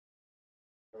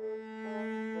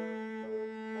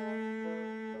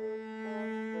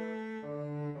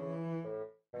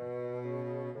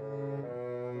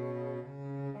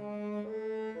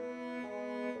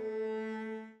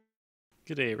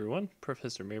G'day everyone,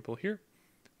 Professor Maple here.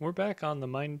 We're back on the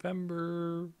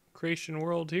Minevember creation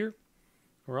world here.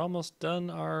 We're almost done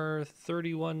our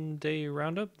 31-day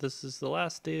roundup. This is the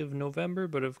last day of November,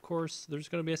 but of course there's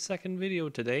going to be a second video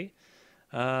today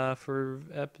for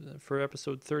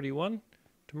episode 31.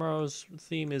 Tomorrow's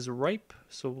theme is ripe,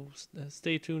 so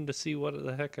stay tuned to see what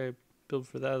the heck I build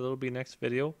for that. It'll be next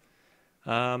video.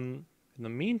 In the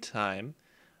meantime,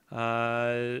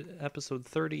 episode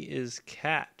 30 is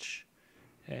catch.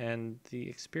 And the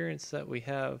experience that we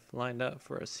have lined up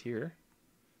for us here,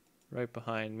 right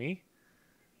behind me,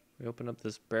 we open up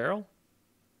this barrel,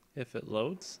 if it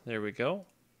loads, there we go.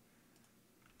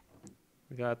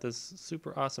 We got this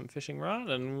super awesome fishing rod,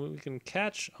 and we can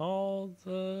catch all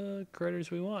the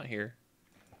critters we want here.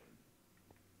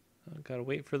 Gotta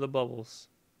wait for the bubbles.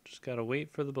 Just gotta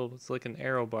wait for the bubbles. It's like an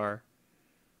arrow bar.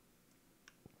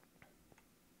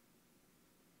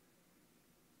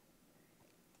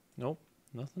 Nope.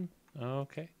 Nothing?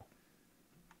 Okay.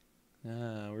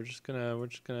 We're just gonna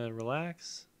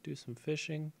relax, do some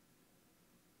fishing,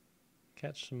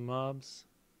 catch some mobs.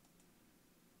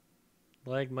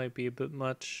 Lag might be a bit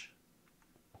much.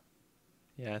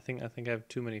 Yeah, I think I have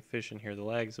too many fish in here. The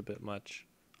lag's a bit much.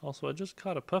 Also, I just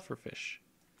caught a pufferfish.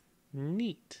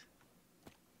 Neat.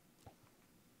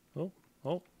 Oh,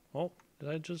 did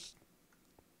I just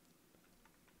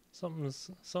something's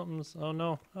oh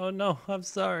no, I'm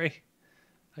sorry.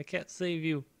 I can't save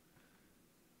you.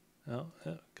 Oh,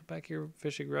 come back here,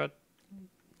 fishing rod,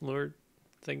 lure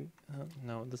thing.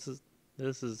 No, this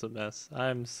is a mess.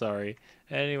 I'm sorry.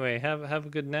 Anyway, have a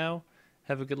good now,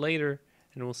 have a good later,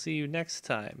 and we'll see you next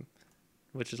time,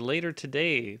 which is later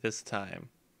today this time.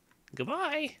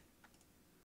 Goodbye.